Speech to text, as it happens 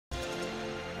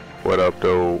What up,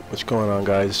 though? What's going on,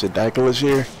 guys? It's aDactylous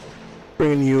here,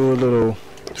 bringing you a little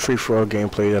free-for-all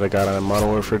gameplay that I got on Modern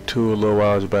Warfare 2 a little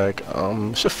whiles back.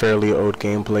 It's a fairly old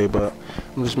gameplay, but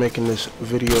I'm just making this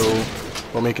video,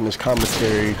 or making this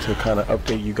commentary to kind of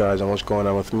update you guys on what's going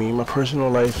on with me, my personal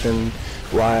life, and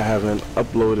why I haven't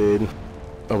uploaded,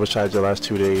 besides the last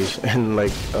 2 days, in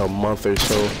like a month or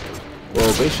so.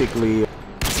 Well, basically,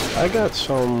 I got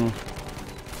some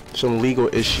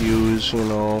legal issues, you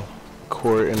know,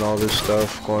 court and all this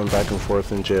stuff, going back and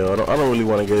forth in jail. I don't really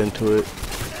want to get into it.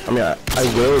 I mean, I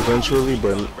will eventually,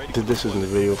 but this isn't the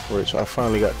video for it. So I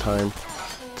finally got time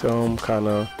to kind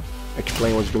of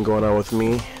explain what's been going on with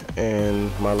me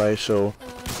and my life. So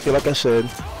yeah, like I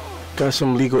said, got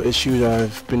some legal issues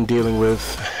I've been dealing with.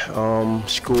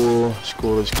 School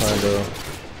is kind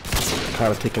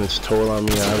of taking its toll on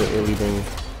me. I haven't really been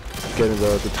getting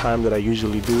the time that I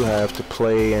usually do have to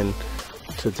play and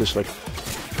to just like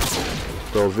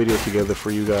throw a video together for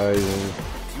you guys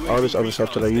and all this other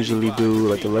stuff that I usually do,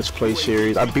 like the Let's Play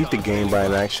series. I beat the game by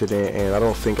an accident, and I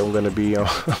don't think I'm gonna be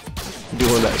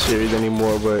doing that series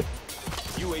anymore. But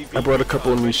I brought a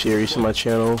couple of new series to my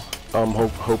channel. I'm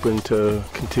hoping to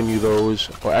continue those,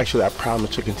 or actually I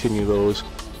promise to continue those,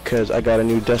 because I got a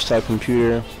new desktop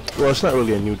computer. Well, it's not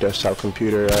really a new desktop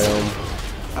computer.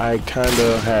 I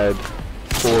kinda had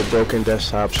 4 broken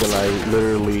desktops, and I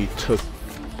literally took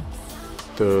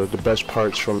the best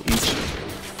parts from each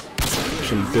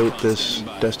and built this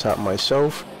desktop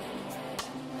myself.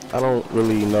 I don't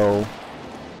really know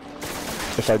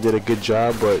if I did a good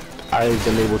job, but I've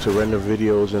been able to render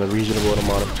videos in a reasonable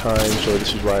amount of time, so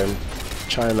this is why I'm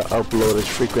trying to upload as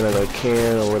frequent as I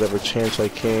can, or whatever chance I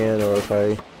can, or if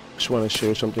I just want to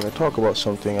share something or talk about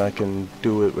something, I can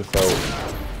do it without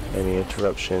any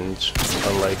interruptions,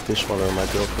 unlike this one where my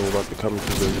girlfriend is about to come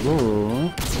into the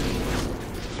room.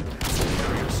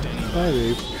 Hi,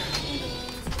 babe.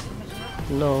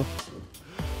 No.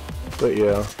 But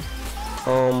yeah.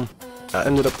 I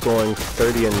ended up going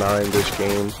 30-9 this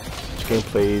game. This game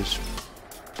plays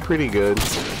pretty good.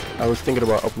 I was thinking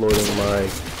about uploading my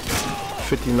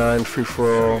 59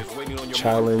 free-for-all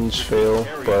challenge fail,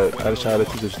 but I decided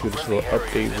to just do this little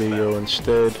update video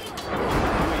instead.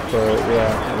 But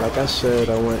yeah, like I said,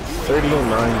 I went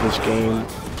 30-9 this game.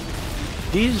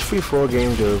 These free-for-all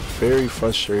games are very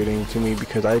frustrating to me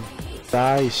because I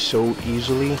die so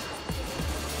easily.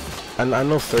 And I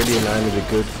know 30-9 is a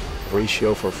good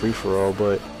ratio for free-for-all,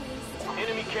 but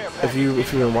if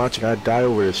you've been watching, I die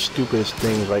over the stupidest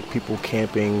things, like people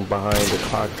camping behind the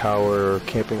clock tower, or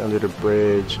camping under the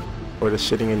bridge, or just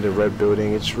sitting in the red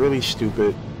building. It's really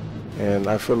stupid, and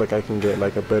I feel like I can get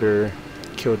like a better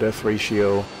kill-death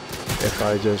ratio if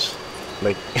I just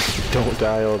like don't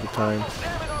die all the time.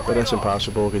 But that's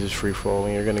impossible because it's free for all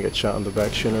and you're gonna get shot in the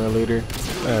back sooner or later,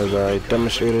 as I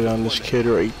demonstrated on this kid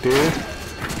right there.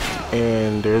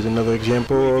 And there's another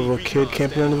example of a kid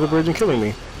camping under the bridge and killing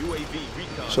me.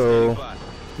 So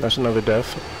that's another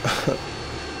death.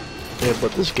 Yeah,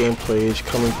 but this gameplay is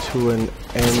coming to an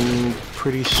end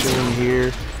pretty soon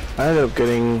here. I ended up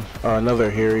getting another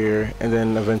Harrier, and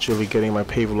then eventually getting my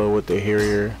Pavlo with the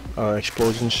Harrier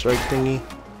explosion strike thingy.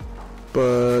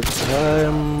 But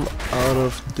I'm out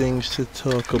of things to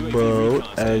talk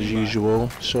about as usual,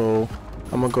 so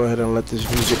I'm gonna go ahead and let this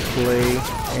music play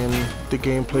and the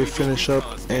gameplay finish up.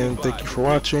 And thank you for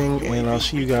watching, and I'll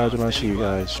see you guys when I see you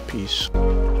guys. Peace.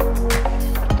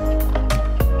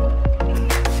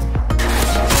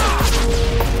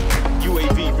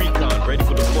 UAV recon ready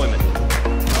for deployment.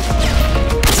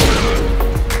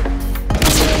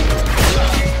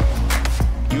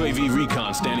 UAV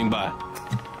recon standing by.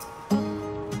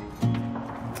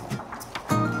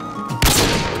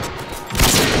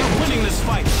 Winning this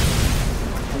fight.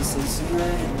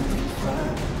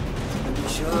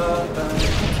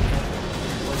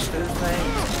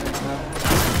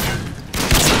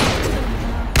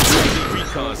 UAV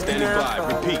recon standing by.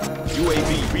 Repeat.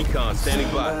 UAV recon standing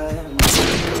by.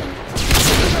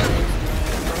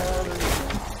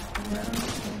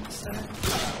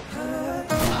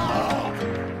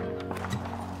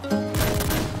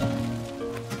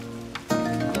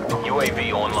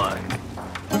 UAV online.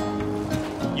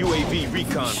 UAV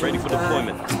recon ready for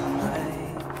deployment.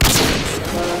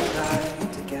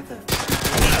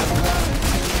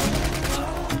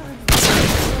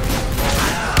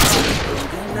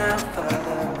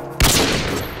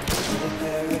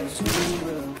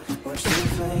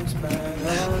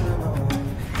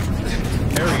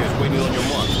 Areas waiting on your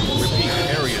mark. Repeat,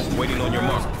 areas waiting on your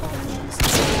mark.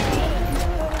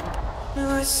 Now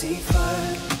I see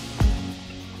fire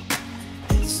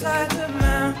inside the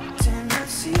mountain. I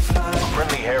see fire.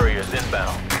 Friendly Harriers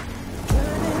inbound.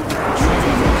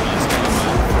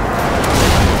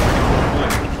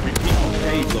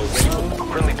 payload ready for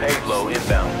Friendly payload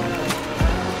inbound.